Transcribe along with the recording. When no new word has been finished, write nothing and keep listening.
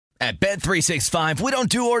At Bet365, we don't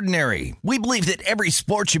do ordinary. We believe that every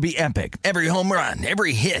sport should be epic. Every home run,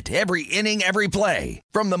 every hit, every inning, every play.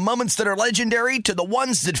 From the moments that are legendary to the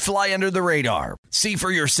ones that fly under the radar. See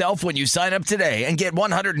for yourself when you sign up today and get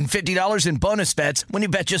 $150 in bonus bets when you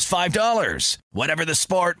bet just $5. Whatever the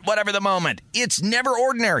sport, whatever the moment, it's never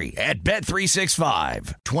ordinary at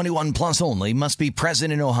Bet365. 21 plus only. Must be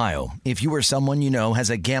present in Ohio. If you or someone you know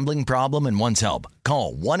has a gambling problem and wants help,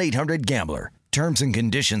 call 1-800-GAMBLER. Terms and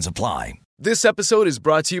conditions apply. This episode is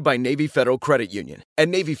brought to you by Navy Federal Credit Union. At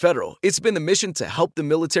Navy Federal, it's been the mission to help the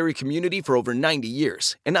military community for over 90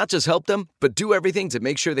 years. And not just help them, but do everything to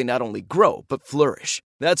make sure they not only grow, but flourish.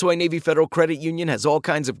 That's why Navy Federal Credit Union has all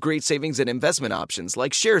kinds of great savings and investment options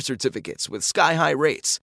like share certificates with sky-high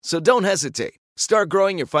rates. So don't hesitate. Start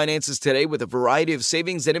growing your finances today with a variety of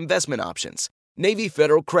savings and investment options. Navy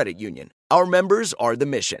Federal Credit Union. Our members are the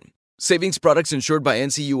mission. Savings products insured by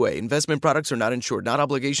NCUA. Investment products are not insured, not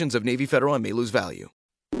obligations of Navy Federal and may lose value.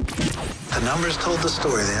 The numbers told the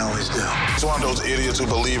story, they always do. It's one of those idiots who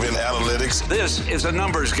believe in analytics. This is a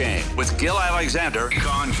numbers game with Gil Alexander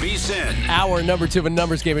on VSiN. Hour number 2 of a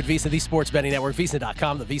numbers game at VSiN, the sports betting network,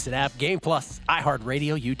 VSiN.com, the VSiN app, Game Plus,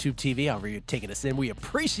 iHeartRadio, YouTube TV, however you're taking us in. We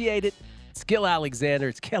appreciate it. It's Gil Alexander.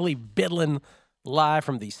 It's Kelly Bidlin live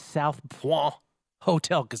from the South Point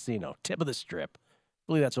Hotel Casino, tip of the strip.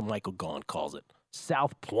 I believe that's what Michael Gaughan calls it.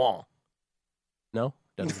 South Point. No?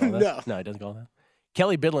 Doesn't call that? No, he doesn't call that.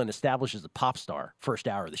 Kelly Bidlin establishes a pop star first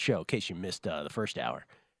hour of the show, in case you missed the first hour.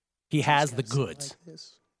 He has the goods. Like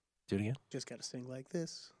this. Do it again. Just got to sing like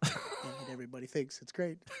this. And everybody thinks it's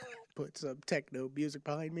great. Put some techno music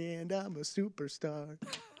behind me, and I'm a superstar.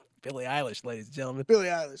 Billie Eilish, ladies and gentlemen. Billie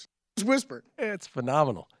Eilish. Just whisper. It's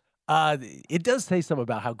phenomenal. It does say something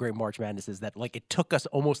about how great March Madness is that, like, it took us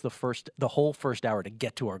almost the whole first hour to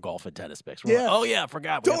get to our golf and tennis picks. We're like, oh, yeah, I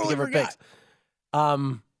forgot. We have to give our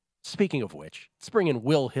picks. Speaking of which, let's bring in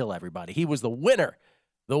Will Hill, everybody. He was the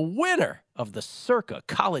winner of the Circa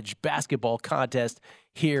College Basketball Contest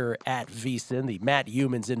here at VSiN, the Matt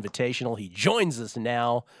Youmans Invitational. He joins us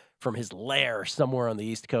now from his lair somewhere on the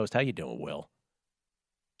East Coast. How you doing, Will?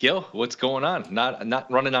 Gil, what's going on?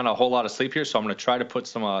 Not running on a whole lot of sleep here, so I'm going to try to put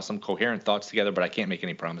some coherent thoughts together, but I can't make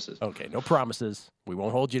any promises. Okay, no promises. We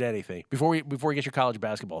won't hold you to anything. Before we get your college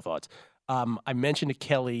basketball thoughts, I mentioned to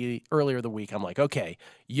Kelly earlier in the week, I'm like, okay,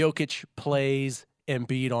 Jokic plays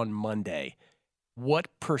Embiid on Monday. What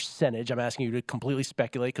percentage, I'm asking you to completely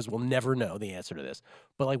speculate because we'll never know the answer to this,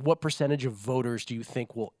 but like what percentage of voters do you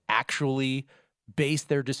think will actually base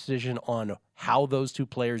their decision on how those two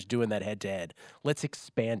players do in that head-to-head? Let's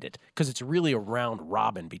expand it because it's really a round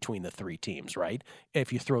robin between the three teams, right?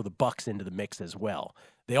 If you throw the Bucks into the mix as well.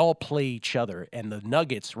 They all play each other, and the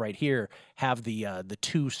Nuggets right here have the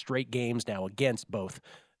 2 straight games now against both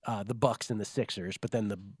the Bucks and the Sixers, but then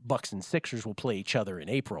the Bucks and Sixers will play each other in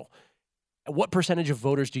April. What percentage of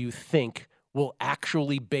voters do you think will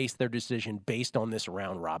actually base their decision based on this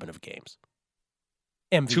round robin of games?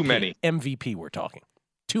 MVP. Too many. MVP, we're talking.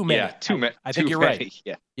 Too many. Yeah, too many. I think you're right.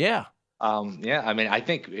 Yeah. Yeah. I mean, I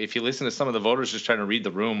think if you listen to some of the voters just trying to read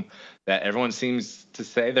the room, that everyone seems to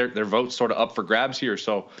say their vote's sort of up for grabs here.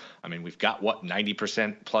 So, I mean, we've got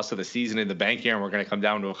 90% plus of the season in the bank here, and we're going to come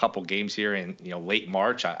down to a couple games here in late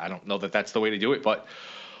March. I don't know that that's the way to do it, but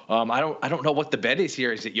I don't know what the bet is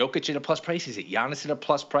here. Is it Jokic at a plus price? Is it Giannis at a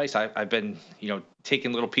plus price? I've been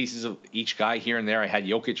taking little pieces of each guy here and there. I had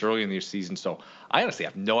Jokic early in the season, so I honestly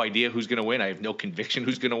have no idea who's going to win. I have no conviction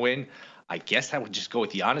who's going to win. I guess I would just go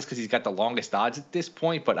with Giannis because he's got the longest odds at this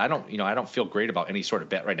point, but I don't feel great about any sort of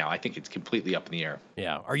bet right now. I think it's completely up in the air.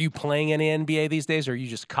 Yeah. Are you playing any NBA these days, or are you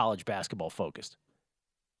just college basketball focused?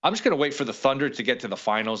 I'm just going to wait for the Thunder to get to the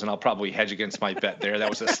finals, and I'll probably hedge against my bet there. That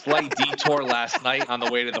was a slight detour last night on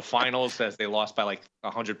the way to the finals as they lost by like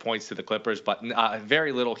 100 points to the Clippers, but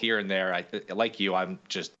very little here and there. Like you, I'm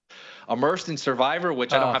just immersed in Survivor,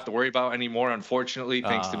 which I don't have to worry about anymore, unfortunately,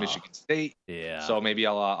 thanks to Michigan State. Yeah. So maybe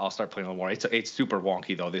I'll start playing a little more. It's super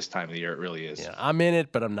wonky, though, this time of the year. It really is. Yeah, I'm in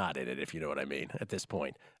it, but I'm not in it, if you know what I mean, at this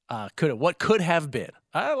point. What could have been?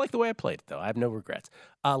 I like the way I played it, though. I have no regrets.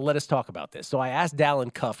 Let us talk about this. So I asked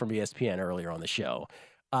Dallin Cuff from ESPN earlier on the show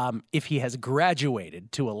if he has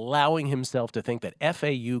graduated to allowing himself to think that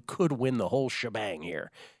FAU could win the whole shebang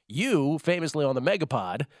here. You, famously on the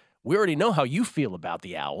Megapod, we already know how you feel about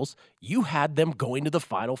the Owls. You had them going to the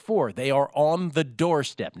Final Four. They are on the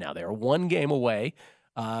doorstep now. They are one game away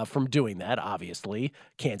from doing that, obviously.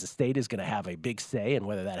 Kansas State is going to have a big say in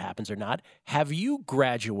whether that happens or not. Have you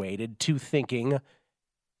graduated to thinking,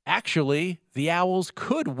 actually, the Owls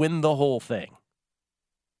could win the whole thing?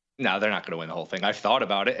 No, they're not going to win the whole thing. I've thought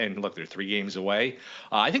about it, and look, they're 3 games away.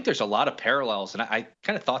 I think there's a lot of parallels, and I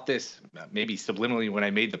kind of thought this maybe subliminally when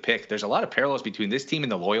I made the pick. There's a lot of parallels between this team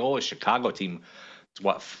and the Loyola Chicago team. It's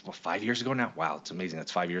what, 5 years ago now? Wow, it's amazing.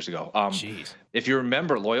 That's 5 years ago. Jeez. If you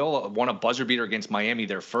remember, Loyola won a buzzer beater against Miami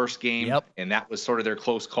their first game, and that was sort of their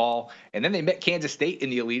close call. And then they met Kansas State in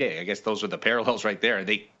the Elite Eight. I guess those are the parallels right there.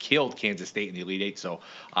 They killed Kansas State in the Elite Eight. So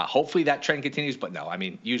hopefully that trend continues. But no, I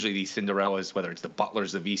mean, usually these Cinderellas, whether it's the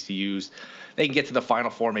Butlers, the VCUs, they can get to the Final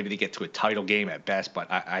Four. Maybe they get to a title game at best. But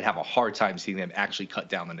I'd have a hard time seeing them actually cut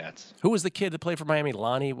down the nets. Who was the kid that played for Miami?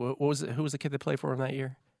 Lonnie? Who was the kid that played for him that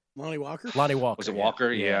year? Lonnie Walker? Lonnie Walker. Was it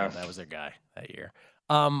Walker? Yeah. That was their guy that year.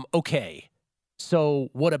 Okay. So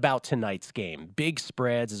what about tonight's game? Big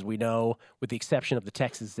spreads, as we know, with the exception of the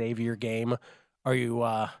Texas Xavier game. Are you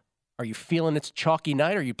feeling it's chalky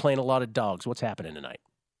night, or are you playing a lot of dogs? What's happening tonight?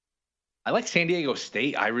 I like San Diego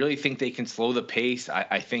State. I really think they can slow the pace.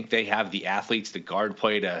 I think they have the athletes, the guard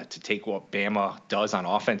play to take what Bama does on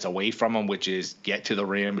offense away from them, which is get to the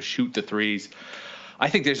rim, shoot the threes. I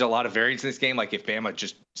think there's a lot of variance in this game. Like if Bama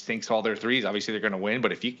just sinks all their threes, obviously they're going to win.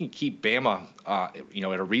 But if you can keep Bama, at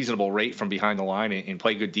a reasonable rate from behind the line and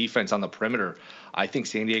play good defense on the perimeter, I think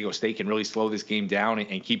San Diego State can really slow this game down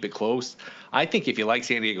and keep it close. I think if you like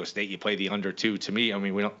San Diego State, you play the under too. To me, I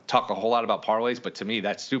mean, we don't talk a whole lot about parlays, but to me,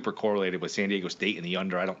 that's super correlated with San Diego State and the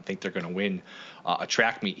under. I don't think they're going to win a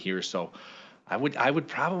track meet here. So I would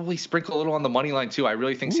probably sprinkle a little on the money line too. I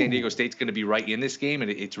really think San Diego State's going to be right in this game, and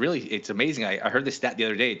it's amazing. I heard this stat the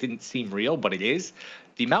other day. It didn't seem real, but it is.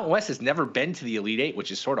 The Mountain West has never been to the Elite Eight, which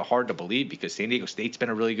is sort of hard to believe because San Diego State's been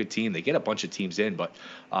a really good team. They get a bunch of teams in, but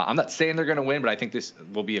I'm not saying they're going to win, but I think this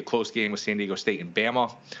will be a close game with San Diego State and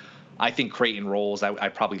Bama. I think Creighton rolls. I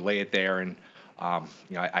probably lay it there, and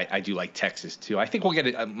I do like Texas too. I think we'll get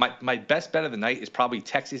it. My best bet of the night is probably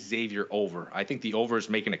Texas Xavier over. I think the over is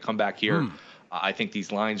making a comeback here. I think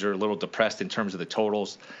these lines are a little depressed in terms of the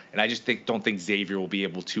totals, and I just don't think Xavier will be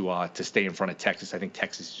able to stay in front of Texas. I think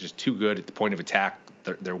Texas is just too good at the point of attack.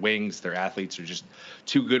 Their wings, their athletes are just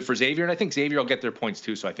too good for Xavier, and I think Xavier will get their points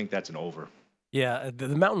too. So I think that's an over. Yeah, the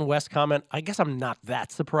Mountain West comment, I guess I'm not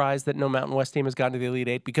that surprised that no Mountain West team has gotten to the Elite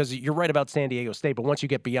Eight because you're right about San Diego State, but once you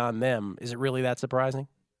get beyond them, is it really that surprising?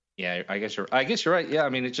 Yeah, I guess you're right. Yeah, I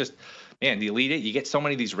mean, it's just, man, the Elite Eight, you get so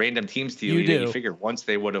many of these random teams to the Elite Eight. You figure once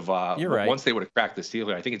they would have cracked the seal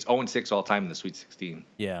here, I think it's 0-6 all time in the Sweet 16.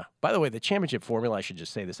 Yeah. By the way, the championship formula, I should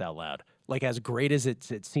just say this out loud. Like, as great as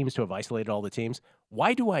it seems to have isolated all the teams,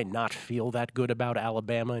 why do I not feel that good about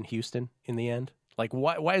Alabama and Houston in the end? Like,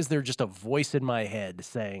 why is there just a voice in my head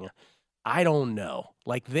saying, I don't know.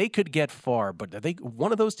 Like, they could get far, but are they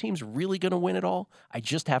one of those teams really going to win it all? I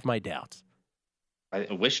just have my doubts.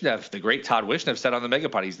 Wishnev, the great Todd Wishnev said on the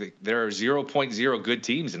Megapod, there are 0.0 good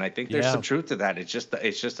teams, and I think there's some truth to that. It's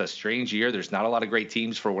just a strange year. There's not a lot of great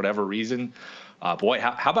teams for whatever reason. Boy,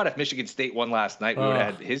 how about if Michigan State won last night? We would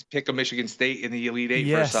have had his pick of Michigan State in the Elite Eight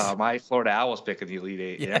versus my Florida Owls pick in the Elite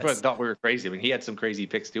Eight. Yes. Everyone thought we were crazy. I mean, he had some crazy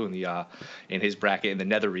picks too in his bracket in the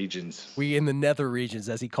nether regions. We in the nether regions,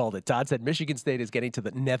 as he called it. Todd said Michigan State is getting to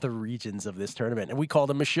the nether regions of this tournament, and we called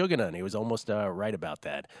him Michigan, and he was almost right about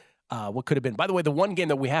that. What could have been. By the way, the one game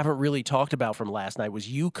that we haven't really talked about from last night was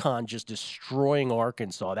UConn just destroying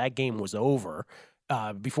Arkansas. That game was over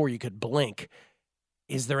before you could blink.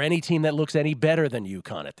 Is there any team that looks any better than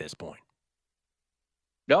UConn at this point?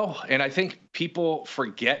 No, and I think people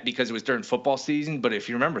forget because it was during football season. But if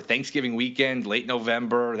you remember Thanksgiving weekend, late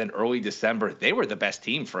November, then early December, they were the best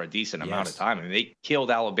team for a decent amount of time. I mean, they killed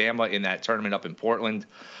Alabama in that tournament up in Portland,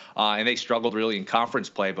 and they struggled really in conference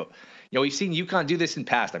play. But we've seen UConn do this in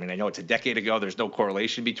past. I mean, I know it's a decade ago. There's no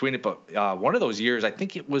correlation between it. But one of those years, I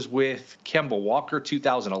think it was with Kemba Walker,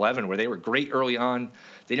 2011, where they were great early on.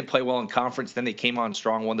 They didn't play well in conference. Then they came on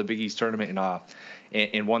strong, won the Big East tournament,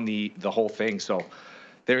 and won the whole thing. So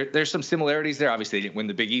there's some similarities there. Obviously, they didn't win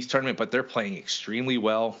the Big East tournament, but they're playing extremely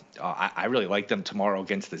well. I really like them tomorrow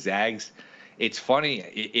against the Zags. It's funny,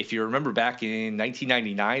 if you remember back in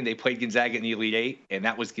 1999, they played Gonzaga in the Elite Eight, and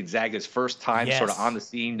that was Gonzaga's first time sort of on the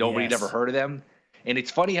scene. Nobody had ever heard of them. And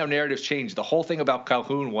it's funny how narratives change. The whole thing about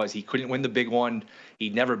Calhoun was he couldn't win the big one.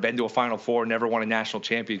 He'd never been to a Final Four, never won a national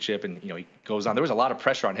championship. And, he goes on. There was a lot of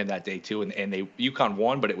pressure on him that day, too. And UConn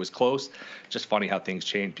won, but it was close. Just funny how things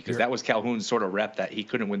changed because that was Calhoun's sort of rep that he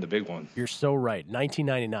couldn't win the big one. You're so right.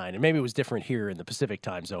 1999. And maybe it was different here in the Pacific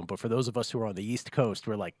time zone. But for those of us who are on the East Coast,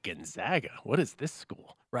 we're like, Gonzaga, what is this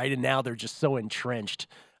school? Right? And now they're just so entrenched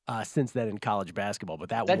since then in college basketball. But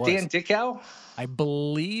that was Dan Dickau? I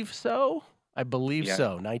believe so.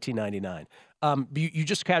 So, 1999. You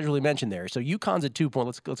just casually mentioned there. So UConn's at 2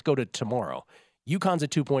 points. Let's go to tomorrow. UConn's a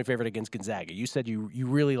 2-point favorite against Gonzaga. You said you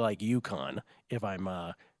really like UConn, if I'm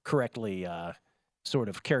correctly sort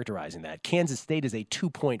of characterizing that. Kansas State is a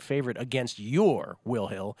 2-point favorite against your, Will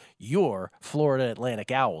Hill, your Florida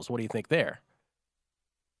Atlantic Owls. What do you think there?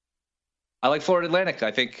 I like Florida Atlantic. I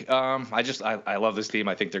think I love this team.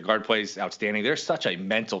 I think their guard play is outstanding. There's such a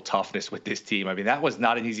mental toughness with this team. I mean, that was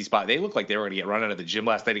not an easy spot. They looked like they were going to get run out of the gym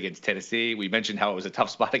last night against Tennessee. We mentioned how it was a tough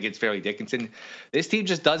spot against Fairleigh Dickinson. This team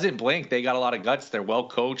just doesn't blink. They got a lot of guts. They're well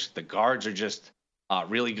coached. The guards are just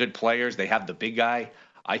really good players. They have the big guy.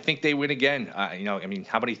 I think they win again.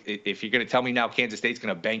 How many? If you're going to tell me now Kansas State's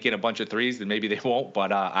going to bank in a bunch of threes, then maybe they won't.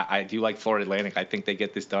 But I do like Florida Atlantic. I think they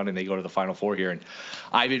get this done and they go to the Final Four here. And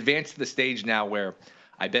I've advanced to the stage now where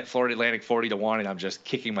I bet Florida Atlantic 40-1, and I'm just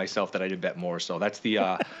kicking myself that I didn't bet more. So that's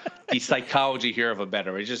the psychology here of a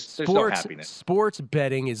bettor. It's just there's no happiness. Sports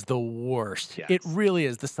betting is the worst. Yes. It really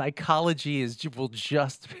is. The psychology will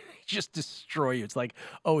just destroy you. It's like,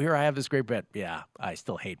 oh, here I have this great bet. Yeah, I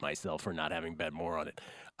still hate myself for not having bet more on it.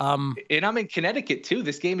 And I'm in Connecticut too.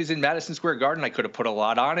 This game is in Madison Square Garden. I could have put a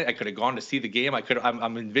lot on it. I could have gone to see the game.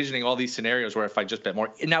 I'm envisioning all these scenarios where if I just bet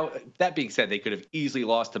more. Now, that being said, they could have easily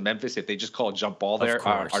lost to Memphis if they just call a jump ball there. Of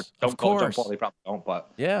course. Or don't call a jump ball. They probably don't.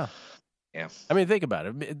 But yeah. Yeah. I mean, think about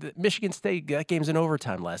it. Michigan State, that game's in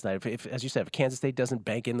overtime last night. If as you said, if Kansas State doesn't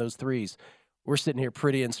bank in those threes, we're sitting here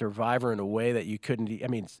pretty in Survivor in a way that you couldn't. I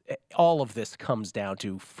mean, all of this comes down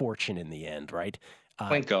to fortune in the end, right?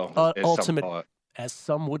 Plinko, ultimate, as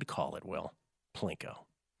some would call it, Will. Plinko.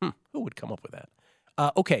 Who would come up with that?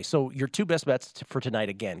 Okay, so your two best bets for tonight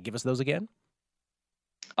again. Give us those again.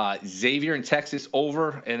 Xavier in Texas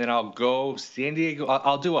over, and then I'll go San Diego.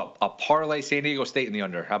 I'll do a parlay San Diego State in the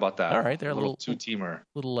under. How about that? All right, they're a little two-teamer.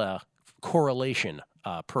 Little correlation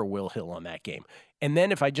per Will Hill on that game. And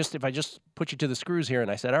then if I just put you to the screws here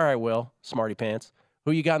and I said, all right, Will, smarty pants,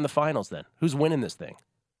 who you got in the finals then? Who's winning this thing?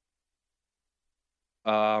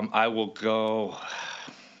 I will go.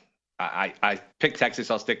 I picked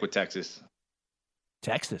Texas. I'll stick with Texas.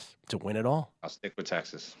 Texas to win it all. I'll stick with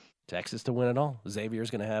Texas. Texas to win it all.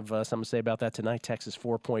 Xavier's going to have something to say about that tonight. Texas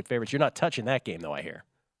 4-point favorites. You're not touching that game, though, I hear.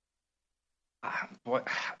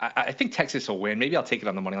 I think Texas will win. Maybe I'll take it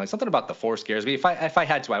on the money line. Something about the 4 scares me. If I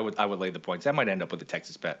had to, I would lay the points. I might end up with a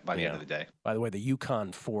Texas bet by the end of the day. By the way, the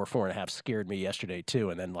UConn 4.5 scared me yesterday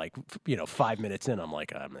too. And then 5 minutes in, I'm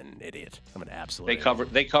like, I'm an idiot. I'm an absolute. They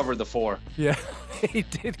covered the 4. Yeah, they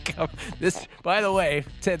did cover this. By the way,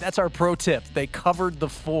 Ted, that's our pro tip. They covered the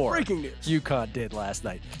 4. Breaking news. UConn did last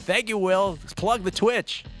night. Thank you, Will. Let's plug the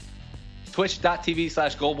Twitch.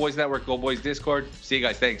 Twitch.tv/Gold Network, Gold Boys Discord. See you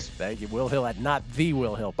guys. Thanks. Thank you. Will Hill at Not The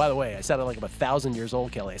Will Hill. By the way, I sounded like I'm 1,000 years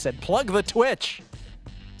old, Kelly. I said, plug the Twitch.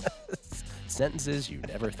 Sentences you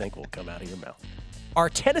never think will come out of your mouth. Our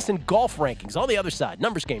tennis and golf rankings on the other side.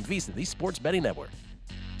 Numbers Game, VSiN, the Sports Betting Network.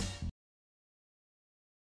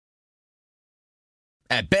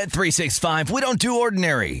 At Bet365, we don't do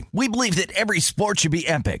ordinary. We believe that every sport should be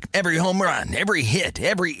epic. Every home run, every hit,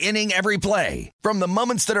 every inning, every play. From the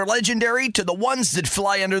moments that are legendary to the ones that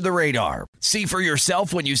fly under the radar. See for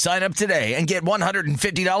yourself when you sign up today and get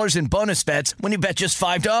 $150 in bonus bets when you bet just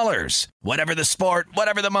 $5. Whatever the sport,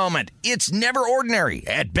 whatever the moment, it's never ordinary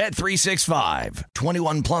at Bet365.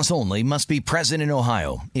 21 plus only. Must be present in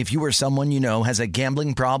Ohio. If you or someone you know has a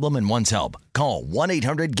gambling problem and wants help, call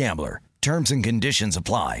 1-800-GAMBLER. Terms and conditions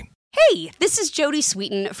apply. Hey, this is Jodie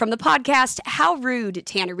Sweetin from the podcast How Rude,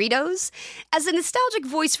 Tanneritos. As a nostalgic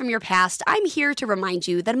voice from your past, I'm here to remind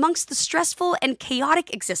you that amongst the stressful and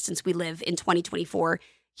chaotic existence we live in 2024,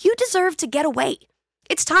 you deserve to get away.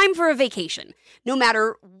 It's time for a vacation, no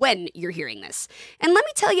matter when you're hearing this. And let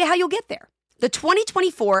me tell you how you'll get there. The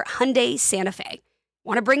 2024 Hyundai Santa Fe.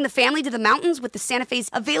 Want to bring the family to the mountains with the Santa Fe's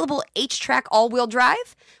available H-Track all-wheel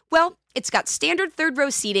drive? Well, it's got standard third-row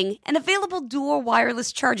seating and available dual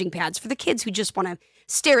wireless charging pads for the kids who just want to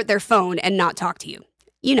stare at their phone and not talk to you.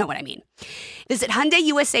 You know what I mean. Visit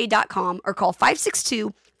HyundaiUSA.com or call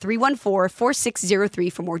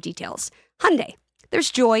 562-314-4603 for more details. Hyundai, there's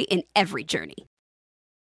joy in every journey.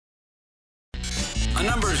 A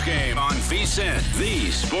Numbers Game on VSiN, the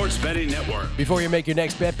Sports Betting Network. Before you make your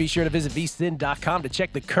next bet, be sure to visit vsin.com to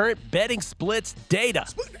check the current betting splits data.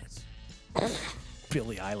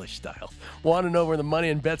 Billie Eilish style. Want to know where the money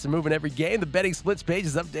and bets are moving every game? The betting splits page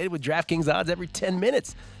is updated with DraftKings odds every 10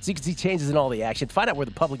 minutes. So you can see changes in all the action. Find out where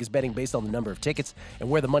the public is betting based on the number of tickets and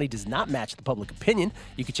where the money does not match the public opinion.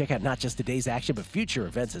 You can check out not just today's action, but future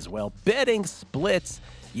events as well. Betting splits.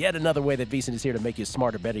 Yet another way that VSiN is here to make you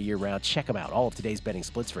smarter, better year-round. Check them out. All of today's betting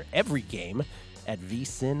splits for every game at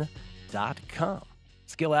vsin.com.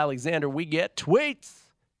 Skill Alexander, we get tweets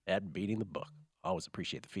at Beating the Book. Always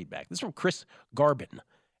appreciate the feedback. This is from Chris Garbin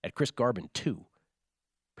at Chris Garbin 2.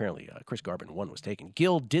 Apparently, Chris Garbin 1 was taken.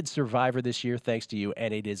 Gil did Survivor this year, thanks to you,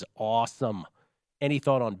 and it is awesome. Any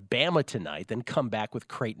thought on Bama tonight, then come back with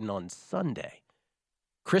Creighton on Sunday?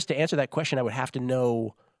 Chris, to answer that question, I would have to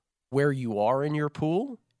know where you are in your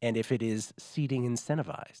pool and if it is seating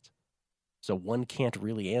incentivized. So one can't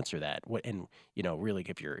really answer that. And, really,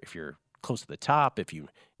 if you're close to the top, if you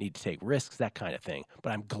need to take risks, that kind of thing.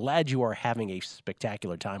 But I'm glad you are having a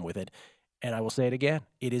spectacular time with it. And I will say it again,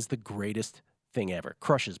 it is the greatest thing ever.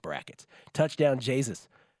 Crushes brackets. Touchdown, Jesus.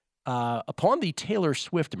 Upon the Taylor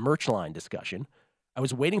Swift merch line discussion, I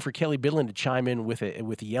was waiting for Kelly Bidlin to chime in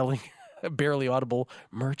with yelling, barely audible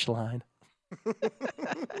merch line.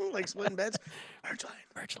 Like splitting bets. Merch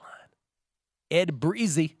line. Ed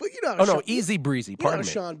Breezy. But Easy Breezy. Pardon me.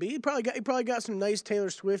 Sean B. He probably got some nice Taylor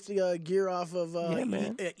Swift gear off of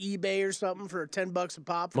eBay or something for $10 a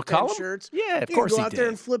pop for McCollum? 10 shirts. Yeah, of course he did. Go out there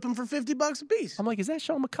and flip them for $50 a piece. I'm like, is that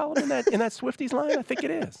Sean McCollum in that Swifties line? I think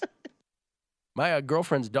it is. My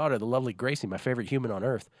girlfriend's daughter, the lovely Gracie, my favorite human on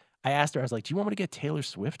earth, I asked her, I was like, do you want me to get Taylor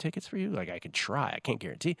Swift tickets for you? Like, I could try. I can't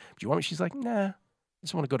guarantee. Do you want me? She's like, nah, I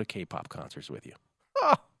just want to go to K-pop concerts with you.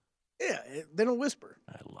 Oh. Yeah, they don't whisper.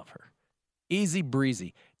 I love her. Easy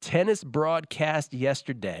breezy. Tennis broadcast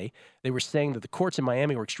yesterday. They were saying that the courts in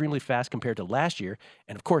Miami were extremely fast compared to last year.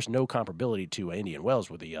 And, of course, no comparability to Indian Wells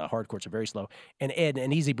where the hard courts are very slow. And, Ed,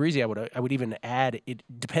 and easy breezy, I would even add, it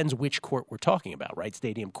depends which court we're talking about, right?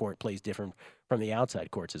 Stadium court plays different from the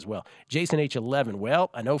outside courts as well. Jason H11, well,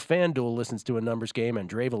 I know FanDuel listens to a numbers game, and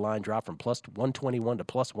Drava line dropped from plus 121 to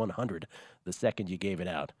plus 100 the second you gave it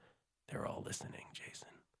out. They're all listening, Jason.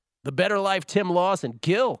 The Better Life, Tim Lawson.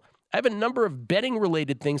 Gil, I have a number of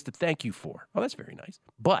betting-related things to thank you for. Oh, that's very nice.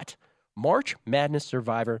 But March Madness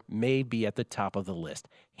Survivor may be at the top of the list.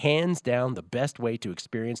 Hands down, the best way to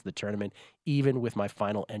experience the tournament, even with my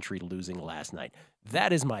final entry losing last night.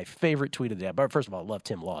 That is my favorite tweet of the day. But first of all, I love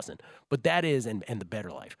Tim Lawson. But that is, and the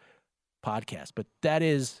Better Life podcast. But that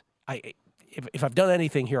is, if I've done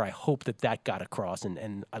anything here, I hope that got across.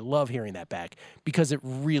 And I love hearing that back because it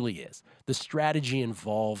really is. The strategy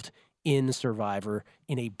involved in Survivor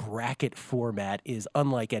in a bracket format is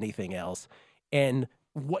unlike anything else. And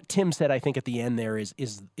what Tim said, I think, at the end there is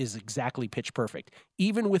exactly pitch perfect.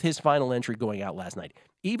 Even with his final entry going out last night,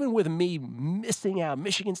 even with me missing out,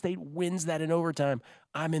 Michigan State wins that in overtime.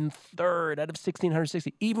 I'm in third out of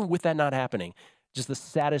 1,660. Even with that not happening, just the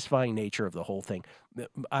satisfying nature of the whole thing.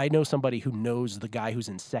 I know somebody who knows the guy who's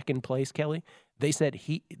in second place, Kelly. They said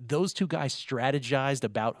those two guys strategized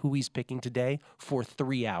about who he's picking today for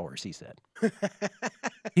 3 hours, he said.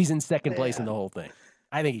 He's in second place in the whole thing.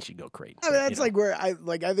 I think he should go Creighton. I mean, that's like where I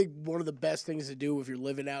think one of the best things to do if you're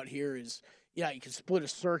living out here is, you can split a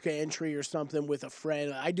circa entry or something with a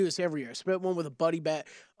friend. I do this every year. I split one with a buddy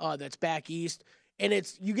that's back east. And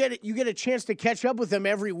you get a chance to catch up with them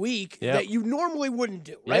every week that you normally wouldn't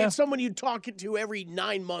do, right? Yeah. Someone you talk to every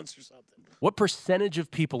 9 months or something. What percentage of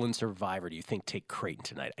people in Survivor do you think take Creighton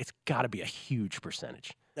tonight? It's got to be a huge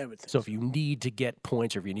percentage. I would think so. If you need to get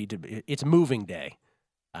points or if you need to, it's moving day.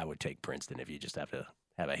 I would take Princeton if you just have to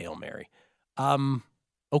have a Hail Mary.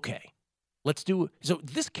 Okay. Let's do – so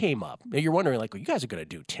this came up. You're wondering, like, well, you guys are going to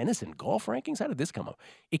do tennis and golf rankings? How did this come up?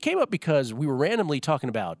 It came up because we were randomly talking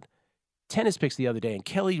about – tennis picks the other day, and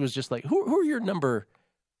Kelly was just like, who are your number?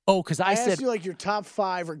 Oh, because I said – asked you, like, your top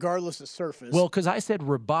 5 regardless of surface. Well, because I said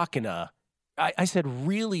Rybakina. I said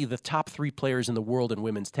really the top 3 players in the world in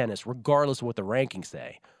women's tennis, regardless of what the rankings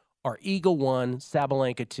say, are Iga 1,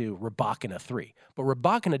 Sabalenka 2, Rybakina 3. But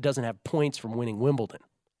Rybakina doesn't have points from winning Wimbledon.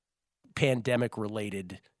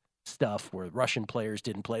 Pandemic-related stuff where Russian players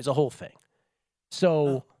didn't play. It's a whole thing.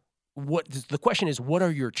 So what the question is, what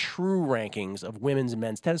are your true rankings of women's and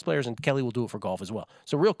men's tennis players? And Kelly will do it for golf as well.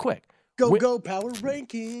 So real quick. Go power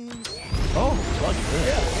rankings. Oh, plug it in.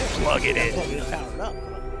 Yeah. Plug it in. Power it up.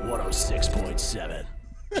 106.7.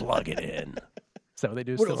 Plug it in. Is that what they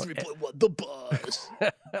do? The buzz.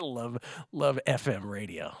 I love FM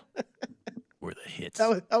radio. We're the hits.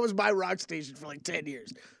 That was my rock station for like 10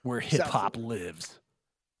 years. Where hip-hop lives.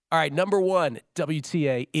 All right, number 1,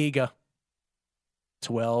 WTA, Iga.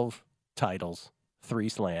 12 titles, 3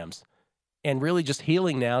 slams, and really just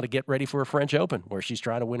healing now to get ready for a French Open where she's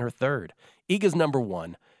trying to win her 3rd. Iga's number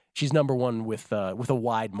 1. She's number 1 with a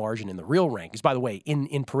wide margin in the real rankings. By the way,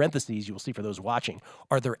 in parentheses, you will see for those watching,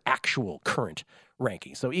 are their actual current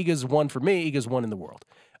rankings. So Iga's 1 for me. Iga's 1 in the world.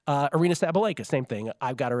 Aryna Sabalenka, same thing.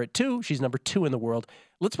 I've got her at 2. She's number 2 in the world.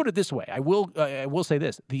 Let's put it this way. I will say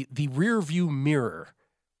this. The rear view mirror,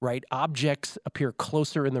 right? Objects appear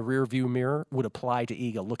closer in the rear view mirror would apply to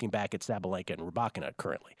Iga looking back at Sabalenka and Rybakina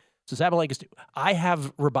currently. So Sabalenka's 2. I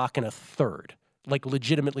have Rybakina 3rd, like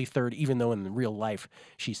legitimately 3rd, even though in real life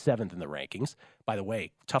she's 7th in the rankings. By the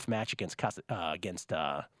way, tough match against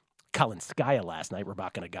Kalinskaya last night.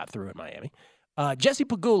 Rybakina got through in Miami. Jessie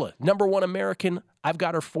Pegula, number 1 American. I've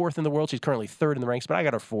got her 4th in the world. She's currently 3rd in the ranks, but I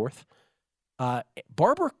got her 4th.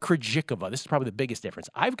 Barbara Krejcikova, this is probably the biggest difference.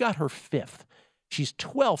 I've got her 5th. She's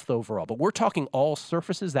 12th overall, but we're talking all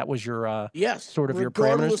surfaces. That was your sort of your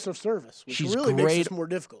parameters. Regardless of service, which really makes this more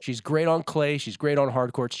difficult. She's great on clay. She's great on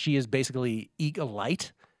hard courts. She is basically Iga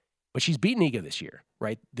light, but she's beaten Iga this year,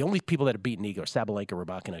 right? The only people that have beaten Iga are Sabalenka,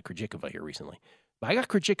 Rybakina, and Krejcikova here recently. But I got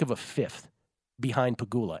Krejcikova 5th behind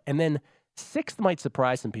Pegula. And then 6th might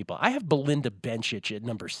surprise some people. I have Belinda Bencic at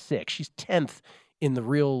number 6. She's 10th in the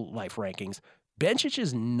real life rankings.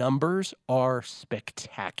 Bencic's numbers are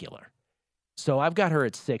spectacular. So I've got her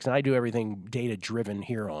at 6, and I do everything data-driven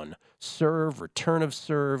here on serve, return of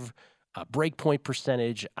serve, breakpoint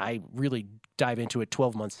percentage. I really dive into it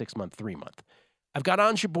 12-month, 6-month, 3-month. I've got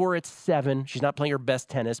Ons Jabeur at 7. She's not playing her best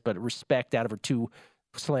tennis, but respect out of her 2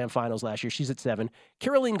 Slam finals last year. She's at 7.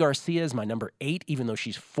 Caroline Garcia is my number 8, even though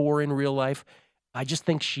she's 4 in real life. I just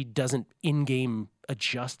think she doesn't in-game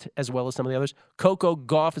adjust as well as some of the others. Coco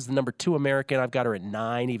Gauff is the number 2 American. I've got her at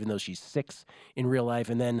 9, even though she's 6 in real life.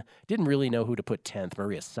 And then didn't really know who to put 10th.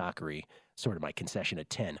 Maria Sakkari, sort of my concession at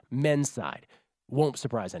 10. Men's side, won't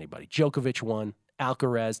surprise anybody. Djokovic 1,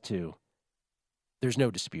 Alcaraz 2. There's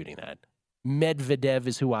no disputing that. Medvedev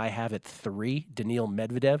is who I have at 3, Daniil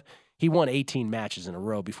Medvedev. He won 18 matches in a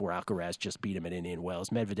row before Alcaraz just beat him at Indian Wells.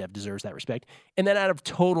 Medvedev deserves that respect. And then out of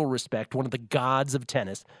total respect, one of the gods of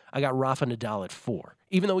tennis, I got Rafa Nadal at 4.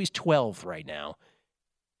 Even though he's 12th right now,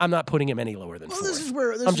 I'm not putting him any lower than 4. This is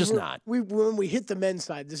where I'm just not. When we hit the men's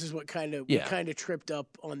side, this is what we kind of tripped up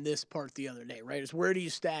on this part the other day, right? Is where do you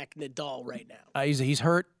stack Nadal right now? He's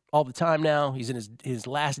hurt all the time now. He's in his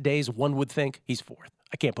last days. One would think he's 4th.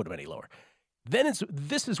 I can't put him any lower. Then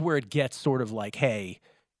this is where it gets sort of like, hey,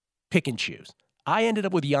 pick and choose. I ended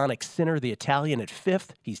up with Jannik Sinner, the Italian, at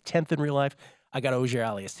 5th. He's 10th in real life. I got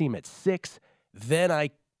Auger-Aliassime at 6. Then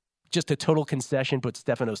I, just a total concession, put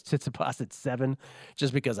Stefanos Tsitsipas at 7,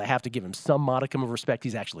 just because I have to give him some modicum of respect.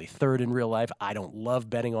 He's actually 3rd in real life. I don't love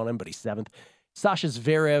betting on him, but he's 7th. Sasha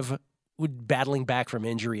Zverev, battling back from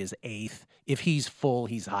injury, is 8th. If he's full,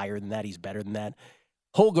 he's higher than that. He's better than that.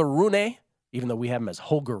 Holger Rune, even though we have him as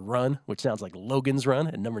Holger Run, which sounds like Logan's Run,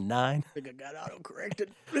 at number 9. I think I got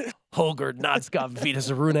auto-corrected. Holger Natskov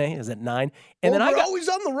Vitas Rune is at 9. And then I got always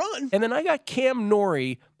on the run. And then I got Cam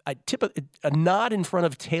Norrie. I tip a nod in front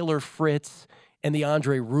of Taylor Fritz and the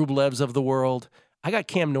Andre Rublevs of the world. I got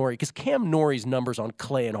Cam Norrie because Cam Norrie's numbers on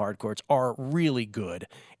clay and hard courts are really good.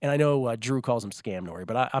 And I know Drew calls him Scam Norrie,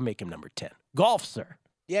 but I make him number 10. Golf, sir.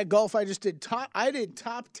 Yeah, golf. I did top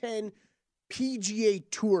 10 PGA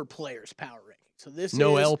Tour players power ranking. So this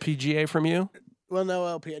no is LPGA from you. Well, no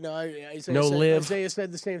LPGA. No, Live. I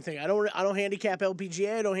said the same thing. I don't handicap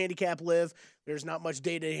LPGA. I don't handicap Live. There's not much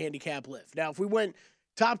data to handicap Live. Now, if we went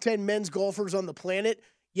top 10 men's golfers on the planet,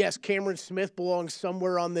 yes, Cameron Smith belongs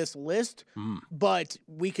somewhere on this list. But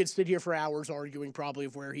we could sit here for hours arguing probably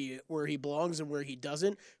of where he belongs and where he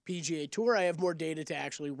doesn't. PGA Tour, I have more data to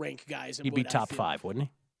actually rank guys. He'd be top 5, wouldn't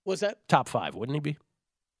he? What's that? Top 5, wouldn't he be?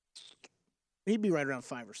 He'd be right around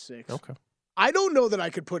 5 or 6. Okay. I don't know that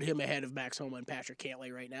I could put him ahead of Max Homa and Patrick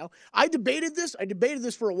Cantlay right now. I debated this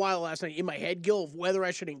for a while last night in my head, Gil, of whether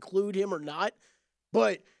I should include him or not.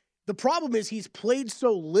 But the problem is he's played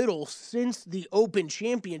so little since the Open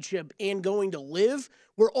Championship and going to Live,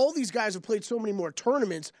 where all these guys have played so many more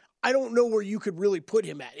tournaments. I don't know where you could really put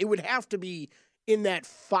him at. It would have to be in that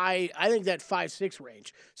 5-6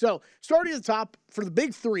 range. So starting at the top for the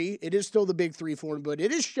big 3, it is still the big 3 for him, but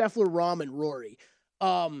it is Scheffler, Rahm, and Rory.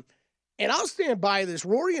 And I'll stand by this.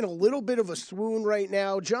 Rory in a little bit of a swoon right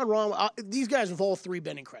now. Jon Rahm, these guys have all 3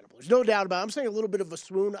 been incredible. There's no doubt about it. I'm saying a little bit of a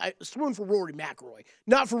swoon. Swoon for Rory McIlroy,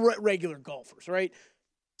 not for regular golfers, right?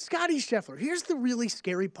 Scottie Scheffler. Here's the really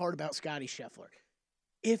scary part about Scottie Scheffler.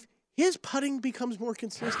 If his putting becomes more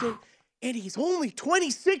consistent, and he's only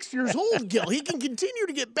 26 years old, Gil, he can continue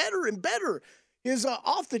to get better and better. His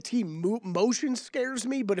off-the-tee motion scares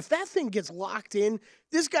me, but if that thing gets locked in,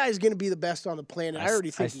 this guy is going to be the best on the planet. I already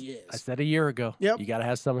think he is. I said a year ago. Yep. You got to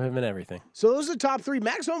have some of him in everything. So those are the top 3.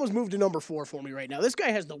 Max Homa's moved to number 4 for me right now. This guy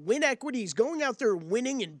has the win equity. He's going out there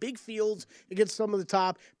winning in big fields against some of the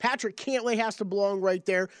top. Patrick Cantlay has to belong right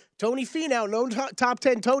there. Tony Finau, no top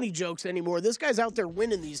 10 Tony jokes anymore. This guy's out there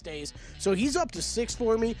winning these days. So he's up to 6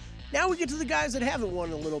 for me. Now we get to the guys that haven't won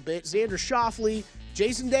in a little bit. Xander Schauffele.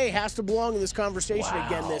 Jason Day has to belong in this conversation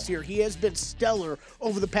again this year. He has been stellar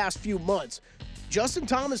over the past few months. Justin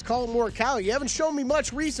Thomas, Colin Morikawa. You haven't shown me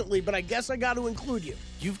much recently, but I guess I got to include you.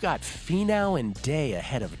 You've got Finau and Day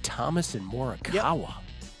ahead of Thomas and Morikawa.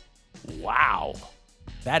 Yep. Wow.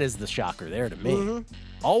 That is the shocker there to me. Mm-hmm.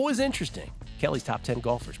 Always interesting. Kelly's top 10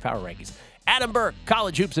 golfers, power rankings. Adam Burke,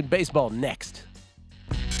 college hoops and baseball next.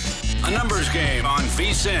 A numbers game on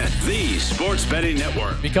VSiN, the sports betting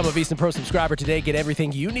network. Become a VSiN Pro subscriber today. Get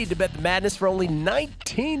everything you need to bet the madness for only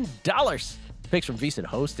 $19. Picks from VSiN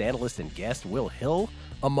hosts, analysts, and guests. Will Hill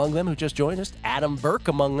among them, who just joined us. Adam Burke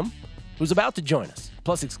among them, who's about to join us.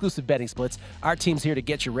 Plus exclusive betting splits. Our team's here to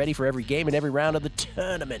get you ready for every game and every round of the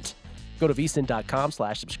tournament. Go to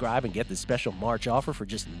vsin.com/subscribe and get this special March offer for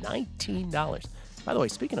just $19. By the way,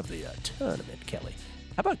 speaking of the tournament, Kelly,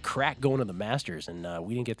 how about Crack going to the Masters and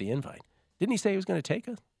we didn't get the invite? Didn't he say he was going to take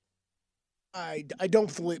us? I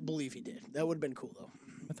don't believe he did. That would have been cool, though.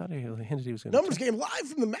 I thought he hinted he was going to. Numbers game live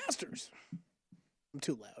from the Masters. I'm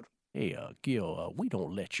too loud. Hey, Gil, we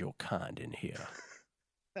don't let your kind in here.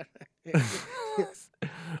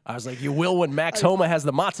 I was like, you will when Max Homa has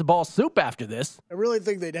the matzo ball soup after this. I really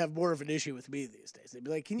think they'd have more of an issue with me these days. They'd be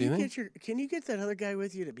like, can you get that other guy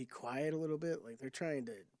with you to be quiet a little bit? Like they're trying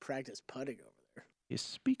to practice putting over there. He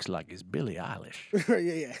speaks like he's Billie Eilish.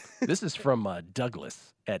 yeah. This is from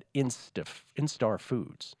Douglas at Instar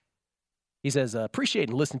Foods. He says, appreciate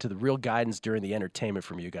and listen to the real guidance during the entertainment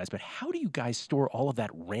from you guys, but how do you guys store all of that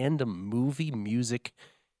random movie, music,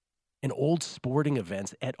 and old sporting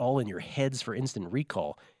events at all in your heads for instant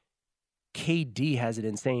recall? KD has an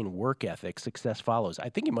insane work ethic. Success follows. I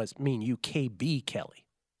think he must mean you, KB Kelly.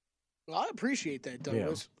 Well, I appreciate that,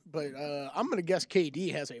 Douglas, but I'm going to guess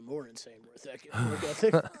KD has a more insane work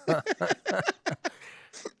ethic.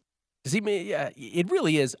 Does he mean? Yeah, it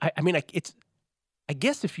really is. I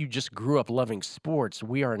guess if you just grew up loving sports,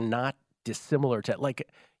 we are not dissimilar to, like,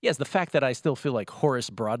 yes, the fact that I still feel like Horace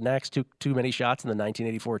Broadnax took too many shots in the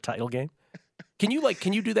 1984 title game. Can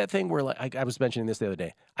you do that thing where, like, I was mentioning this the other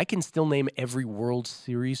day, I can still name every World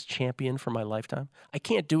Series champion from my lifetime? I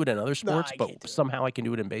can't do it in other sports, but somehow I can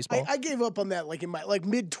do it in baseball. I gave up on that, like, in my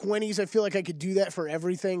mid-20s. I feel like I could do that for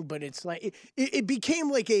everything, but it's like it became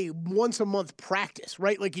like a once-a-month practice,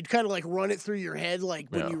 right? Like, you'd kind of, like, run it through your head, like,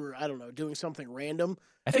 when you were, I don't know, doing something random.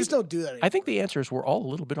 I just don't do that anymore. I think the answer is we're all a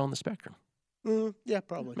little bit on the spectrum. Yeah,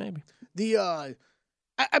 probably. Maybe.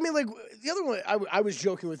 I mean, like, the other one, I was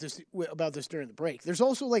joking about this during the break. There's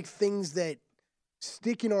also, like, things that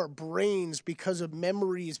stick in our brains because of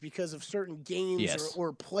memories, because of certain games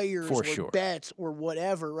or players bets or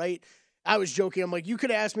whatever, right? I was joking. I'm like, you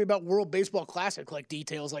could ask me about World Baseball Classic, like,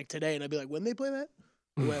 details like today, and I'd be like, when they play that?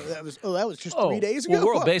 Well, that was just 3 days ago? Well,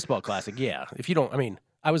 World Baseball Classic, yeah. If you don't, I mean,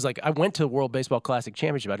 I was like, I went to the World Baseball Classic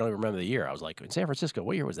Championship. I don't even remember the year. I was like, in San Francisco,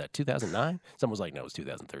 what year was that, 2009? Someone was like, no, it was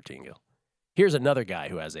 2013, Gil. Here's another guy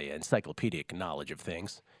who has an encyclopedic knowledge of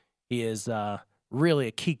things. He is really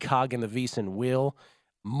a key cog in the VSiN wheel,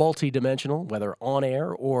 multi-dimensional, whether on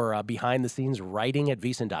air or behind the scenes writing at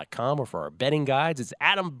vsin.com or for our betting guides. It's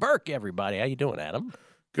Adam Burke, everybody. How you doing, Adam?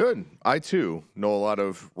 Good. I, too, know a lot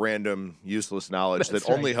of random, useless knowledge that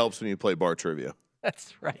only helps when you play bar trivia.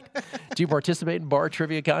 That's right. Do you participate in bar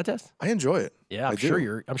trivia contests? I enjoy it. Yeah, I'm sure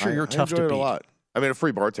you're tough to beat. I enjoy it a lot. I mean, a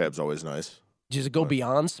free bar tab's always nice. Does it go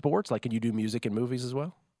beyond sports? Like, can you do music and movies as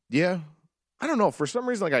well? Yeah. I don't know. For some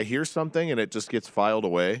reason, like, I hear something and it just gets filed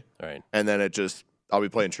away. Right. And then I'll be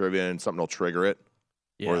playing trivia and something will trigger it.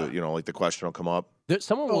 Yeah. Or, like, the question will come up. If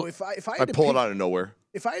I had to pull it out of nowhere.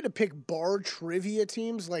 If I had to pick bar trivia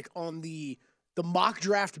teams, like, on the mock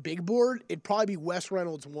draft big board, it'd probably be Wes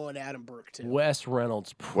Reynolds 1, Adam Burke 2. Wes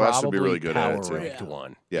Reynolds probably would be really good power at it, too. ranked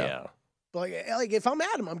 1. Yeah. But like if I'm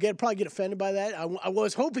Adam, I'm gonna probably get offended by that. I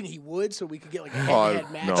was hoping he would, so we could get like a head-to-head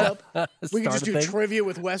matchup. No. We could just do trivia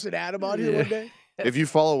with Wes and Adam on here one day. If you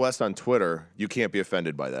follow Wes on Twitter, you can't be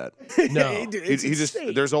offended by that. No, he just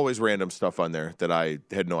there's always random stuff on there that I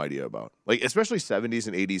had no idea about. Like especially 70s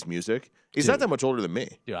and 80s music. He's not that much older than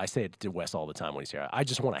me. Dude, I say it to Wes all the time when he's here. I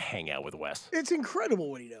just want to hang out with Wes. It's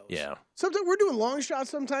incredible what he knows. Yeah. Sometimes we're doing long shots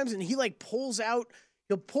sometimes, and he like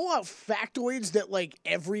He'll pull out factoids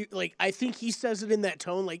that I think he says it in that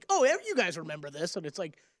tone, like, oh, you guys remember this. And it's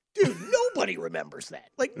like, dude, nobody remembers that.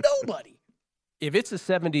 Like, nobody. If it's a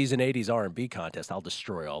 70s and 80s R&B contest, I'll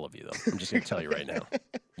destroy all of you, though. I'm just going to tell you right now.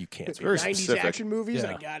 You can't. It's very 90s specific. action movies,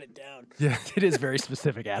 I got it down. Yeah, it is very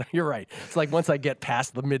specific, Adam. You're right. It's like once I get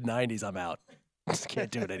past the mid-90s, I'm out. I just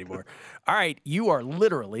can't do it anymore. All right, you are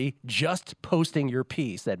literally just posting your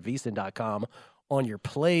piece at vsin.com on your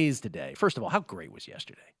plays today. First of all, how great was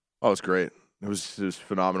yesterday? Oh, it's great. It was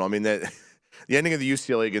phenomenal. I mean, the ending of the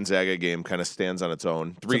UCLA Gonzaga game kind of stands on its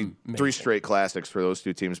own. Three straight classics for those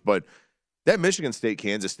two teams. But That Michigan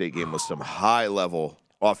State-Kansas State game was some high-level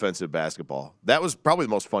offensive basketball. That was probably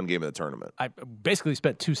the most fun game of the tournament. I basically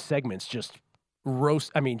spent 2 segments just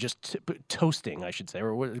toasting, I should say,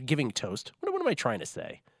 or giving toast. What am I trying to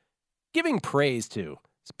say? Giving praise to.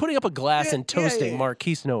 It's putting up a glass and toasting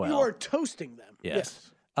Marquise Noel. You are toasting them.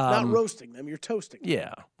 Yes. Not roasting them. You're toasting them.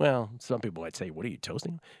 Yeah. Well, some people might say, what are you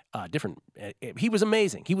toasting? He was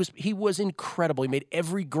amazing. He was incredible. He made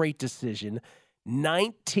every great decision.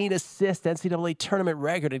 19 assists, NCAA tournament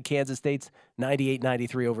record in Kansas State's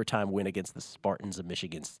 98-93 overtime win against the Spartans of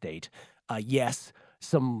Michigan State. Yes,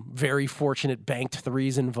 some very fortunate banked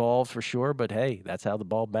threes involved for sure, but hey, that's how the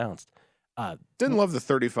ball bounced. Didn't love the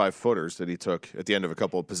 35-footers that he took at the end of a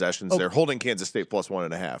couple of possessions there, holding Kansas State plus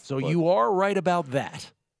 1.5. So you are right about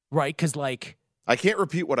that, right? Because, I can't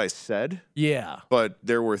repeat what I said. Yeah. But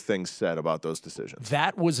there were things said about those decisions.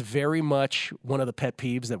 That was very much one of the pet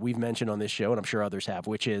peeves that we've mentioned on this show, and I'm sure others have,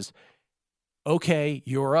 which is, okay,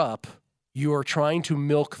 you're up. You're trying to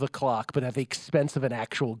milk the clock, but at the expense of an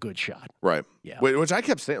actual good shot. Right. Yeah. Which I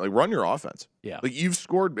kept saying, run your offense. Yeah. You've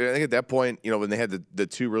scored, I think at that point, when they had the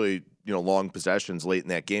 2 really, long possessions late in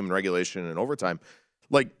that game in regulation and overtime,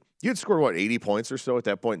 you had scored, 80 points or so at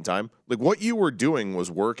that point in time? What you were doing was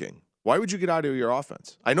working. Why would you get out of your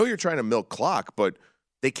offense? I know you're trying to milk clock, but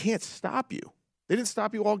they can't stop you. They didn't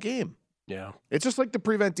stop you all game. Yeah. It's just like the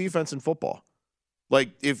prevent defense in football.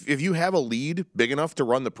 If you have a lead big enough to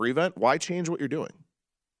run the prevent, why change what you're doing?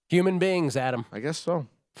 Human beings, Adam. I guess so.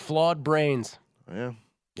 Flawed brains. Yeah.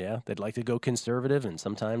 Yeah, they'd like to go conservative, and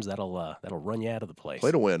sometimes that'll run you out of the place.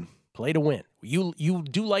 Play to win. Play to win. You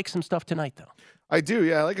do like some stuff tonight, though. I do,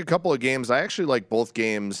 yeah. I like a couple of games. I actually like both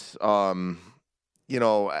games. I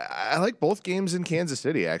like both games in Kansas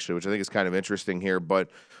City, actually, which I think is kind of interesting here. But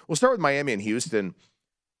we'll start with Miami and Houston.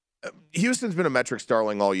 Houston's been a metrics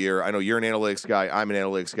darling all year. I know you're an analytics guy. I'm an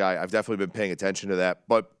analytics guy. I've definitely been paying attention to that.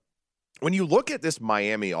 But when you look at this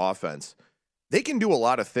Miami offense, they can do a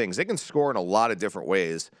lot of things. They can score in a lot of different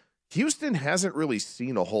ways. Houston hasn't really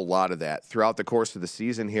seen a whole lot of that throughout the course of the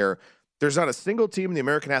season here. There's not a single team in the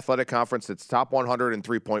American Athletic Conference that's top 100 in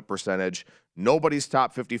three-point percentage. Nobody's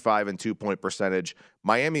top 55 in two-point percentage.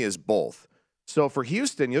 Miami is both. So for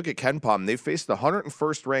Houston, you look at KenPom, they've faced the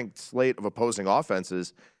 101st ranked slate of opposing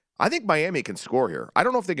offenses. I think Miami can score here. I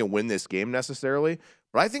don't know if they can win this game necessarily,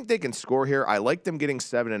 but I think they can score here. I like them getting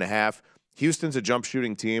 7.5. Houston's a jump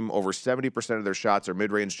shooting team. Over 70% of their shots are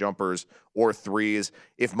mid-range jumpers or threes.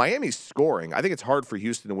 If Miami's scoring, I think it's hard for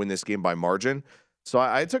Houston to win this game by margin. So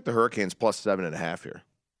I took the Hurricanes plus 7.5 here.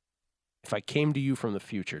 If I came to you from the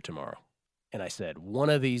future tomorrow and I said, one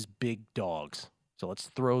of these big dogs, so let's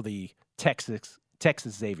throw the Texas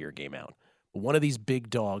Xavier game out, one of these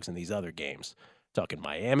big dogs in these other games, talking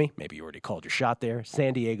Miami, maybe you already called your shot there,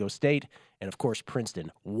 San Diego State, and of course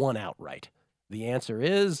Princeton, won outright. The answer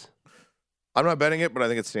is? I'm not betting it, but I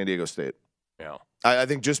think it's San Diego State. Yeah. I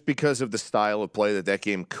think just because of the style of play that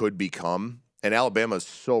game could become, and Alabama is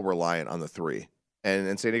so reliant on the three,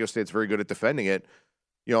 and San Diego State's very good at defending it.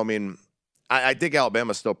 I think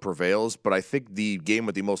Alabama still prevails, but I think the game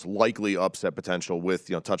with the most likely upset potential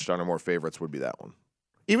with touchdown or more favorites would be that one.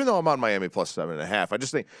 Even though I'm on Miami plus 7.5, I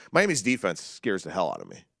just think Miami's defense scares the hell out of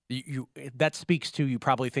me. That speaks to you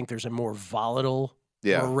probably think there's a more volatile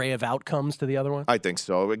array of outcomes to the other one? I think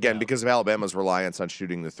so. Again, because of Alabama's reliance on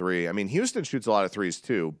shooting the three. I mean, Houston shoots a lot of threes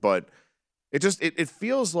too, but it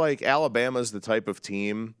feels like Alabama's the type of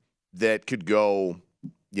team that could go,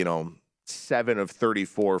 7 of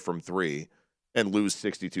 34 from three and lose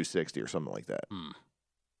 62-60 or something like that.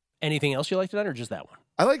 Anything else you like tonight or just that one?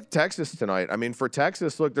 I like Texas tonight. I mean, for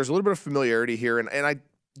Texas, look, there's a little bit of familiarity here, and I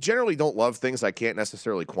generally don't love things I can't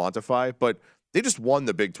necessarily quantify, but they just won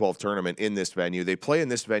the Big 12 tournament in this venue. They play in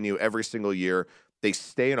this venue every single year. They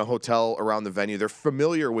stay in a hotel around the venue. They're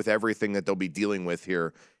familiar with everything that they'll be dealing with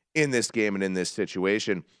here in this game and in this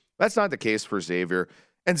situation. That's not the case for Xavier.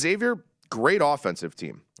 And Xavier, great offensive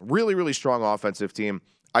team. Really, really strong offensive team.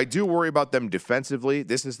 I do worry about them defensively.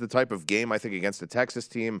 This is the type of game, I think, against the Texas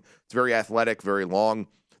team. It's very athletic, very long.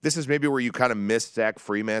 This is maybe where you kind of missed Zach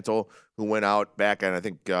Fremantle, who went out back in, I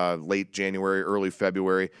think, late January, early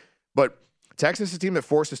February. But Texas is a team that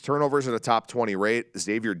forces turnovers at a top 20 rate.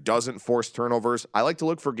 Xavier doesn't force turnovers. I like to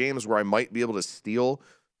look for games where I might be able to steal,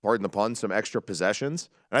 pardon the pun, some extra possessions.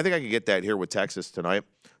 And I think I could get that here with Texas tonight.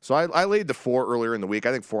 So I laid the 4 earlier in the week.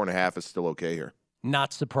 I think 4.5 is still okay here.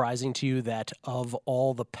 Not surprising to you that of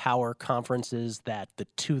all the power conferences, that the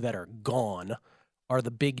 2 that are gone are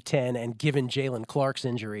the Big Ten, and given Jalen Clark's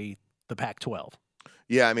injury, the Pac-12.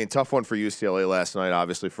 Yeah, I mean, tough one for UCLA last night,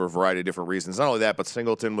 obviously, for a variety of different reasons. Not only that, but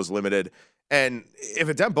Singleton was limited. And if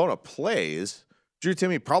Adem Bona plays, Drew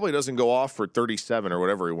Timme probably doesn't go off for 37 or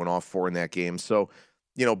whatever he went off for in that game. So,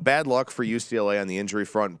 bad luck for UCLA on the injury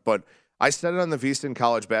front. But I said it on the VSiN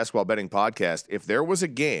College Basketball Betting Podcast. If there was a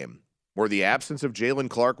game where the absence of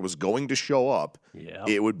Jalen Clark was going to show up,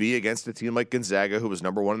 it would be against a team like Gonzaga, who was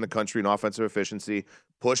number one in the country in offensive efficiency,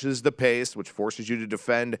 pushes the pace, which forces you to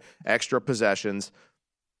defend extra possessions.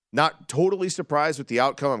 Not totally surprised with the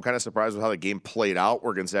outcome. I'm kind of surprised with how the game played out,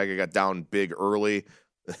 where Gonzaga got down big early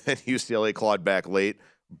and UCLA clawed back late.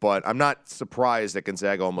 But I'm not surprised that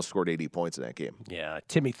Gonzaga almost scored 80 points in that game. Yeah,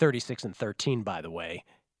 Timme 36 and 13, by the way.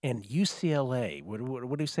 And UCLA,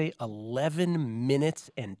 what do you say? 11 minutes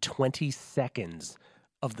and 20 seconds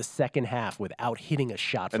of the second half without hitting a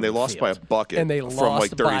shot. And they lost by a bucket from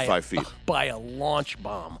like 35 feet. By a launch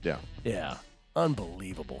bomb. Yeah. Yeah.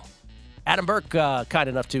 Unbelievable. Adam Burke, kind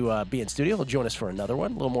enough to be in studio. He'll join us for another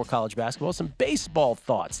one. A little more college basketball. Some baseball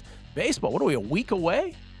thoughts. Baseball, what are we, a week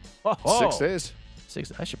away? 6 days.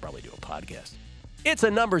 I should probably do a podcast. It's a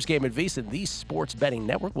numbers game at VSiN, the Sports Betting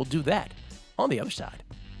Network. We'll do that on the other side.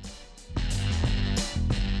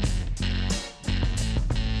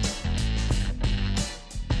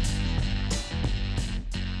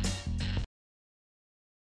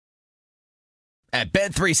 At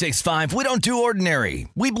Bet365, we don't do ordinary.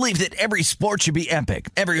 We believe that every sport should be epic.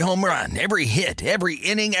 Every home run, every hit, every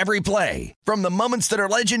inning, every play. From the moments that are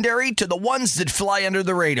legendary to the ones that fly under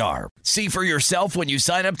the radar. See for yourself when you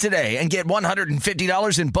sign up today and get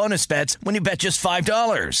 $150 in bonus bets when you bet just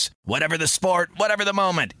 $5. Whatever the sport, whatever the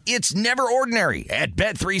moment, it's never ordinary at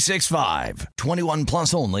Bet365. 21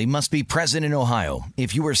 plus only. Must be present in Ohio.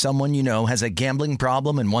 If you or someone you know has a gambling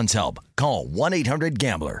problem and wants help, call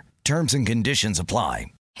 1-800-GAMBLER. Terms and conditions apply.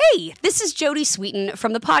 Hey, this is Jodie Sweetin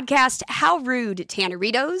from the podcast How Rude,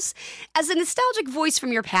 Tanneritos. As a nostalgic voice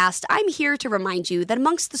from your past, I'm here to remind you that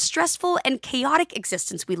amongst the stressful and chaotic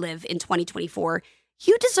existence we live in 2024,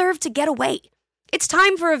 you deserve to get away. It's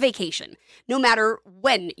time for a vacation, no matter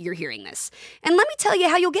when you're hearing this. And let me tell you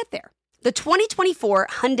how you'll get there. The 2024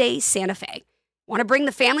 Hyundai Santa Fe. Want to bring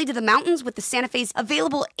the family to the mountains with the Santa Fe's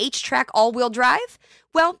available H-Track all-wheel drive?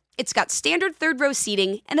 Well, it's got standard third-row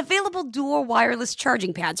seating and available dual wireless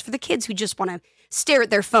charging pads for the kids who just want to stare at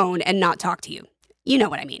their phone and not talk to you. You know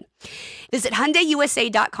what I mean. Visit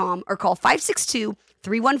HyundaiUSA.com or call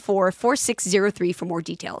 562-314-4603 for more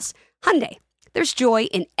details. Hyundai, there's joy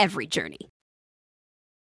in every journey.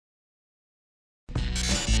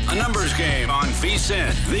 A numbers game on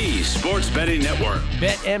VSiN, the Sports Betting Network.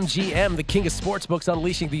 BetMGM, the king of sportsbooks,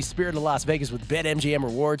 unleashing the spirit of Las Vegas with BetMGM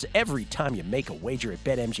rewards. Every time you make a wager at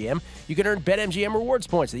BetMGM, you can earn BetMGM rewards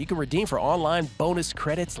points that you can redeem for online bonus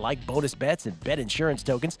credits like bonus bets and bet insurance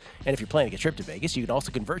tokens. And if you're planning a trip to Vegas, you can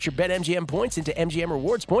also convert your BetMGM points into MGM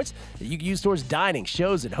rewards points that you can use towards dining,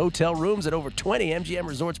 shows, and hotel rooms at over 20 MGM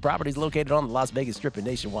Resorts properties located on the Las Vegas Strip and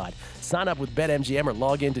nationwide. Sign up with BetMGM or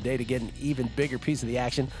log in today to get an even bigger piece of the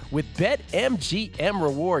action with BetMGM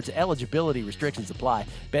rewards. Eligibility restrictions apply.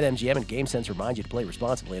 BetMGM and GameSense remind you to play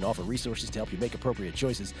responsibly and offer resources to help you make appropriate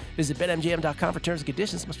choices. Visit BetMGM.com for terms and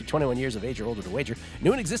conditions. Must be 21 years of age or older to wager. New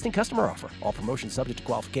and existing customer offer. All promotions subject to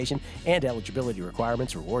qualification and eligibility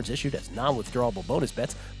requirements. Rewards issued as non-withdrawable bonus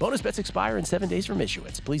bets. Bonus bets expire in 7 days from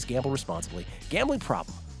issuance. Please gamble responsibly. Gambling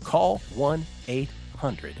problem? Call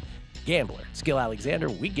 1-800-GAMBLER. Skill Alexander.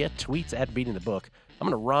 We get tweets at Beating the Book. I'm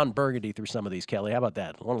going to Ron Burgundy through some of these, Kelly. How about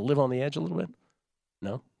that? Want to live on the edge a little bit?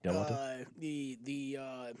 No? Don't want to?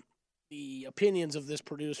 The opinions of this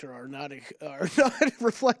producer are not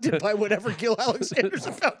reflected by whatever Gil Alexander's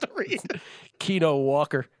about to read. Keno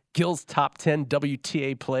Walker, Gil's top 10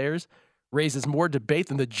 WTA players, raises more debate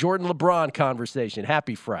than the Jordan LeBron conversation.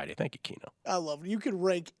 Happy Friday. Thank you, Keno. I love it. You can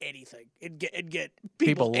rank anything and get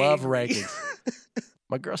people love angry. rankings.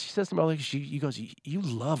 My girl, she says to me, she goes, you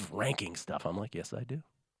love ranking stuff. I'm like, yes, I do.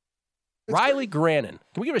 Riley Grannon.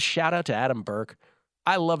 Can we give a shout out to Adam Burke?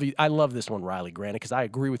 I love you. I love this one, Riley Grannon, because I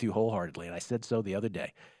agree with you wholeheartedly, and I said so the other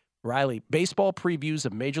day. Riley, baseball previews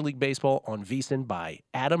of Major League Baseball on VSiN by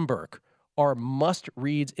Adam Burke are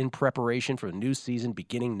must-reads in preparation for the new season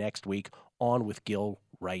beginning next week. On with Gil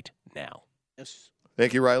right now. Yes.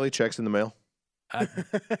 Thank you, Riley. Checks in the mail.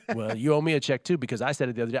 Well, you owe me a check, too, because I said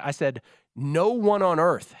it the other day. I said, no one on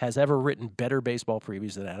earth has ever written better baseball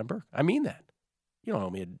previews than Adam Burke. I mean that. You don't owe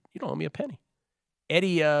me a penny.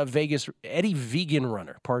 Eddie Vegan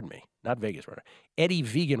Runner, pardon me, not Vegas Runner. Eddie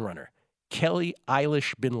Vegan Runner, Kelly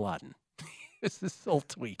Eilish Bin Laden. This is whole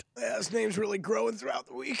tweet. Yeah, his name's really growing throughout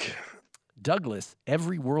the week. Douglas,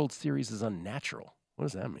 every World Series is unnatural. What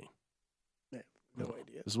does that mean? No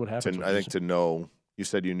idea. This is what happens. I think to know. You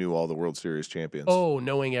said you knew all the World Series champions. Oh,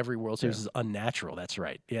 knowing every World Series is unnatural. That's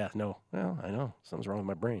right. Yeah, no. Well, I know. Something's wrong with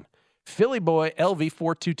my brain. Philly boy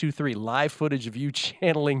LV4223, live footage of you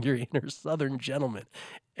channeling your inner Southern gentleman.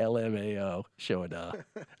 LMAO showing,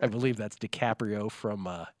 I believe that's DiCaprio from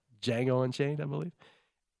Django Unchained, I believe.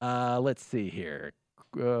 Let's see here.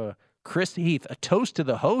 Chris Heath, a toast to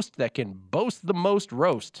the host that can boast the most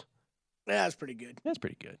roast. Yeah, that's pretty good. That's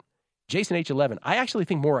pretty good. Jason H11, I actually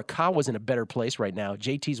think Morikawa's in a better place right now.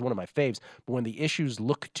 JT's one of my faves, but when the issues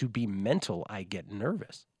look to be mental, I get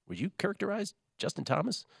nervous. Would you characterize Justin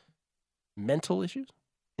Thomas mental issues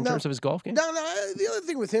in terms of his golf game? No. The other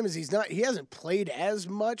thing with him is he hasn't played as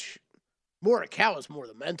much. Morikawa's more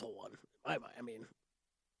the mental one. I mean,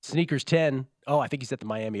 Sneakers 10. Oh, I think he's at the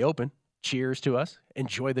Miami Open. Cheers to us.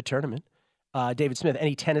 Enjoy the tournament. David Smith,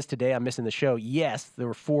 any tennis today? I'm missing the show. Yes, there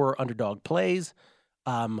were 4 underdog plays.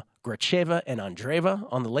 Gracheva and Andreeva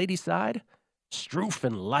on the ladies' side. Struff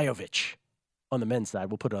and Lajovic on the men's side.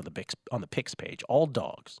 We'll put it on the picks page. All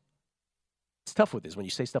dogs. It's tough with this. When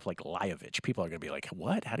you say stuff like Lajovic, people are going to be like,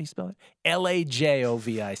 what? How do you spell it?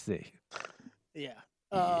 Lajovic. Yeah.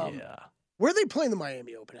 Yeah. Where are they playing the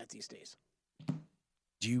Miami Open at these days?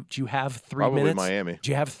 Do you have 3 Probably minutes? Miami.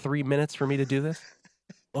 Do you have 3 minutes for me to do this?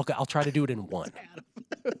 Okay, I'll try to do it in 1.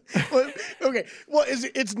 Okay. Well,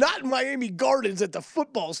 it's not Miami Gardens at the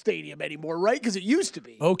football stadium anymore, right? Because it used to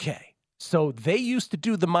be. Okay. So they used to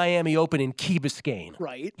do the Miami Open in Key Biscayne.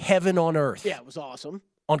 Right. Heaven on earth. Yeah, it was awesome.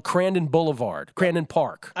 On Crandon Boulevard, Crandon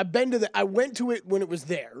Park. I went to it when it was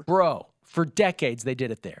there. Bro, for decades they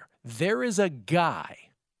did it there. There is a guy,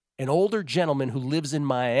 an older gentleman who lives in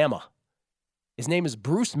Miami. His name is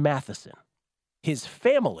Bruce Matheson. His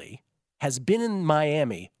family has been in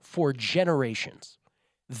Miami for generations.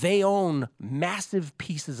 They own massive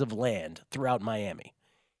pieces of land throughout Miami.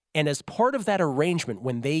 And as part of that arrangement,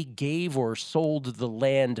 when they gave or sold the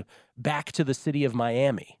land back to the city of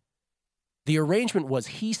Miami, the arrangement was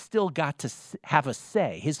he still got to have a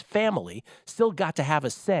say. His family still got to have a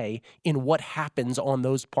say in what happens on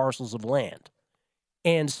those parcels of land.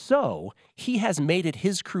 And so he has made it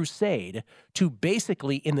his crusade to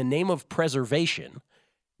basically, in the name of preservation,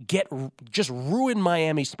 just ruin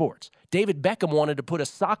Miami sports. David Beckham wanted to put a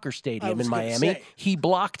soccer stadium in Miami. He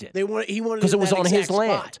blocked it. He wanted because it was on his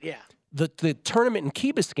land. Spot. Yeah. The tournament in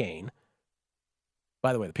Key Biscayne,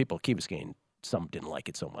 by the way, the people of Key Biscayne, some didn't like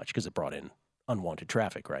it so much because it brought in unwanted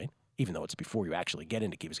traffic, right? Even though it's before you actually get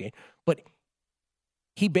into Key Biscayne. But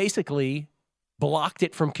he basically blocked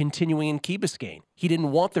it from continuing in Key Biscayne. He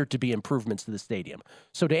didn't want there to be improvements to the stadium.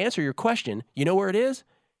 So to answer your question, you know where it is?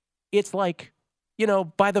 It's like,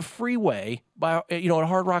 by the freeway, at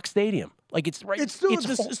Hard Rock Stadium. Like it's right. It's still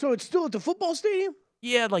it's still at the football stadium?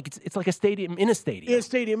 Yeah, like it's like a stadium in a stadium. In a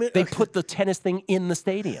stadium. They put the tennis thing in the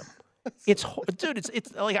stadium. It's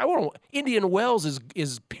like Indian Wells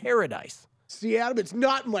is paradise. See, Adam, it's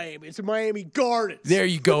not Miami. It's Miami Gardens. There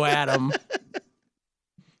you go, Adam.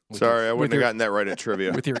 Sorry, I wouldn't have gotten that right at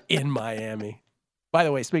trivia. With your in Miami. By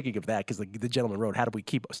the way, speaking of that, because the gentleman wrote, how do we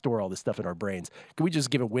store all this stuff in our brains? Can we just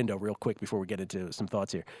give a window real quick before we get into some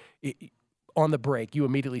thoughts here? On the break, you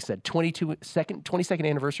immediately said 22nd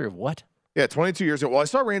anniversary of what? Yeah, 22 years ago. Well, I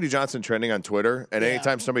saw Randy Johnson trending on Twitter, and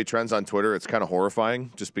anytime somebody trends on Twitter, it's kind of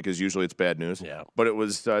horrifying just because usually it's bad news. Yeah. But it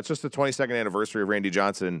was it's just the 22nd anniversary of Randy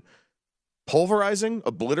Johnson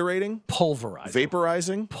obliterating,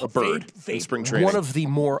 vaporizing a bird in spring training. One of the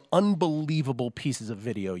more unbelievable pieces of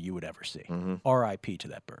video you would ever see. Mm-hmm. R.I.P. to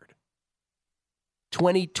that bird.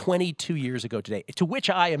 22 years ago today, to which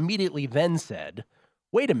I immediately then said,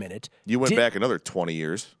 wait a minute. You went back another 20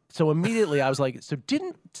 years. So immediately I was like, so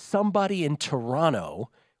didn't somebody in Toronto,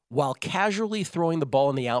 while casually throwing the ball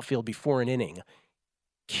in the outfield before an inning,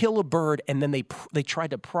 kill a bird and then they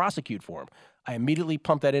tried to prosecute for him? I immediately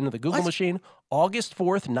pumped that into the Google machine. August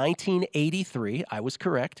 4th, 1983. I was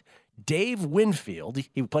correct. Dave Winfield,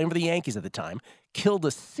 he was playing for the Yankees at the time, killed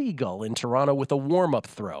a seagull in Toronto with a warm-up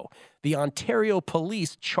throw. The Ontario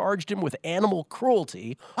police charged him with animal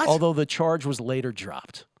cruelty, although the charge was later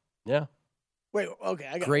dropped. Yeah. Wait, okay.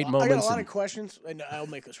 I got a lot of questions, and I'll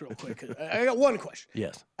make this real quick. I got one question.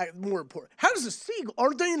 Yes. More important. How does a seagull,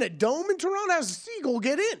 aren't they in a dome in Toronto? How does a seagull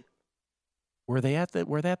get in? Were they at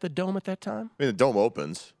the dome at that time? I mean, the dome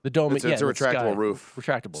opens. The dome, it's a retractable roof.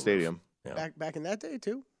 Retractable stadium. Roof. Yeah. Back in that day,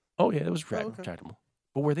 too? Oh, yeah, it was retractable.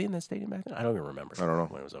 But were they in that stadium back then? I don't even remember. I don't know.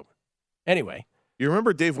 When it was open. Anyway. You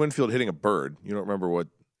remember Dave Winfield hitting a bird. You don't remember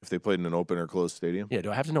if they played in an open or closed stadium? Yeah,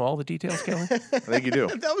 do I have to know all the details, Kelly? I think you do.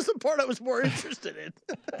 That was the part I was more interested in.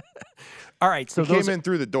 All right, so he came in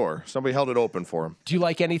through the door. Somebody held it open for him. Do you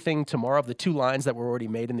like anything tomorrow of the 2 lines that were already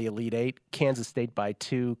made in the Elite Eight? Kansas State by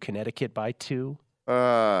 2, Connecticut by 2?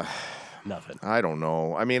 Nothing. I don't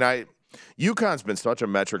know. I mean, UConn's been such a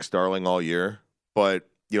metrics darling all year, but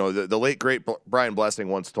the late, great Brian Blessing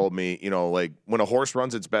once told me, like when a horse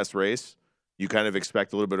runs its best race, you kind of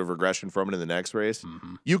expect a little bit of regression from it in the next race.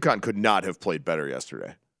 UConn could not have played better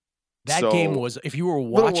yesterday. That game was, if you were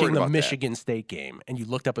watching the Michigan State game and you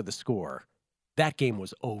looked up at the score, that game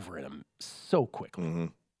was over in so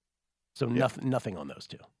quickly. So nothing on those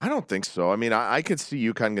two. I don't think so. I mean, I could see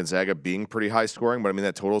UConn Gonzaga being pretty high scoring, but I mean,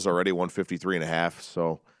 that total's already 153.5.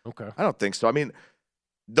 So I don't think so. I mean,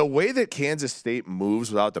 the way that Kansas State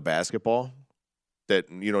moves without the basketball,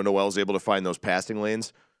 that, Noel's able to find those passing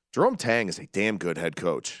lanes, Jerome Tang is a damn good head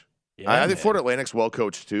coach. I think Florida Atlantic's well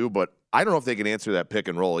coached too, but I don't know if they can answer that pick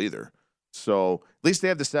and roll either. So at least they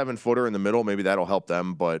have the 7-footer in the middle. Maybe that'll help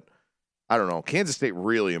them, but I don't know. Kansas State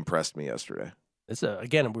really impressed me yesterday. It's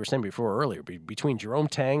again, we were saying earlier, between Jerome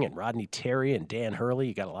Tang and Rodney Terry and Dan Hurley,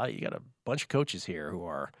 you got a bunch of coaches here who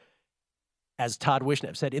are, as Todd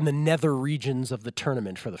Wishnev said, in the nether regions of the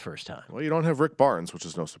tournament for the first time. Well, you don't have Rick Barnes, which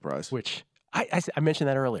is no surprise. Which I mentioned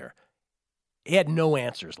that earlier. He had no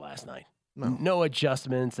answers last night. No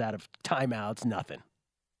adjustments out of timeouts, nothing.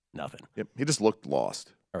 Yep, he just looked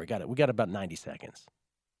lost. All right, we got about 90 seconds.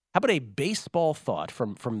 How about a baseball thought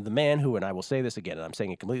from the man who, and I will say this again, and I'm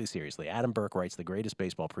saying it completely seriously, Adam Burke writes the greatest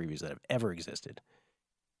baseball previews that have ever existed.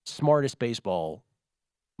 Smartest baseball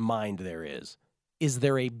mind there is. Is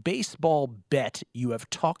there a baseball bet you have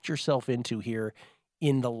talked yourself into here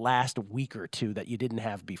in the last week or two that you didn't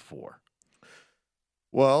have before?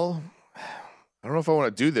 Well, I don't know if I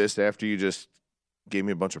want to do this after you just gave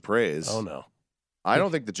me a bunch of praise. Oh, no. I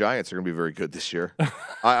don't think the Giants are going to be very good this year.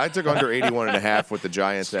 I took under 81.5 with the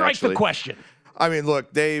Giants, Strike the question. I mean,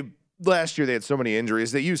 look, last year they had so many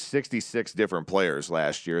injuries. They used 66 different players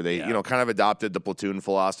last year. They, kind of adopted the platoon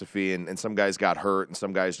philosophy, and some guys got hurt, and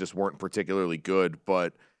some guys just weren't particularly good.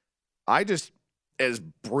 But as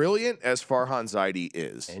brilliant as Farhan Zaidi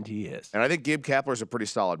is. And he is. And I think Gabe Kapler's a pretty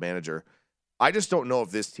solid manager. I just don't know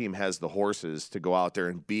if this team has the horses to go out there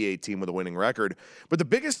and be a team with a winning record. But the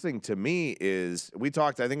biggest thing to me is, we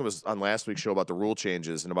talked, I think it was on last week's show, about the rule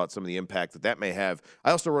changes and about some of the impact that may have.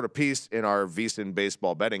 I also wrote a piece in our VSiN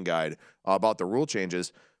baseball betting guide about the rule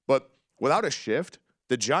changes. But without a shift,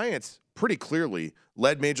 the Giants pretty clearly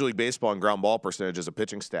led Major League Baseball in ground ball percentage as a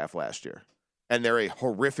pitching staff last year. And they're a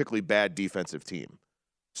horrifically bad defensive team.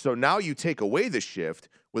 So now you take away the shift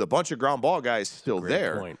with a bunch of ground ball guys still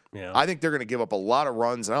there. Yeah. I think they're going to give up a lot of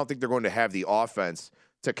runs, and I don't think they're going to have the offense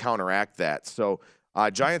to counteract that. So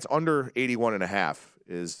Giants under 81.5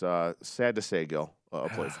 is sad to say, Gil, a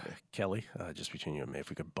play for me. Kelly, just between you and me, if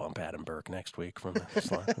we could bump Adam Burke next week from the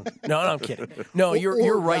slide. No, I'm kidding. No,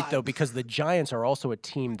 you're right, though, because the Giants are also a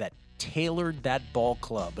team that tailored that ball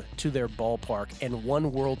club to their ballpark and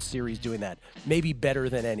won World Series doing that, maybe better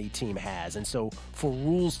than any team has. And so for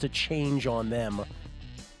rules to change on them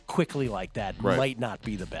quickly like that might not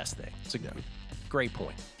be the best thing. It's a great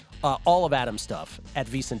point. All of Adam's stuff at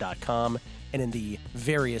VSiN.com and in the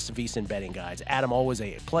various VSiN betting guides. Adam, always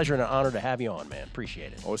a pleasure and an honor to have you on, man.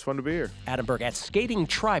 Appreciate it. Always fun to be here. Adam Burke at Skating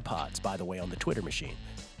Tripods, by the way, on the Twitter machine.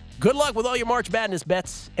 Good luck with all your March Madness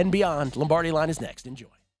bets and beyond. Lombardi Line is next. Enjoy.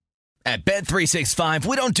 At Bet365,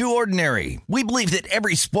 we don't do ordinary. We believe that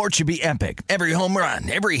every sport should be epic. Every home run,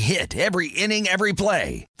 every hit, every inning, every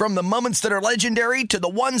play. From the moments that are legendary to the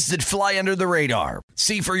ones that fly under the radar.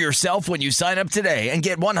 See for yourself when you sign up today and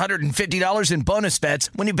get $150 in bonus bets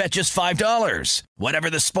when you bet just $5. Whatever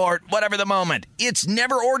the sport, whatever the moment, it's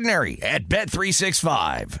never ordinary at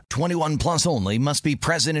Bet365. 21 plus only. Must be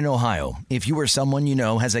present in Ohio. If you or someone you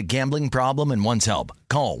know has a gambling problem and wants help,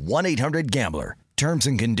 call 1-800-GAMBLER. Terms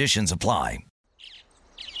and conditions apply.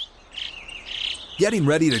 Getting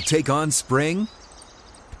ready to take on spring?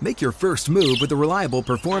 Make your first move with the reliable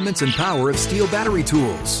performance and power of Steel battery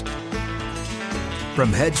tools.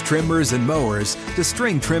 From hedge trimmers and mowers to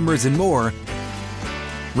string trimmers and more,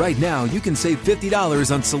 right now you can save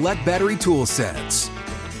 $50 on select battery tool sets.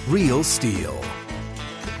 Real Steel.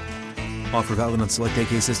 Offer valid on select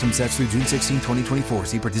AK system sets through June 16, 2024.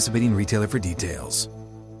 See participating retailer for details.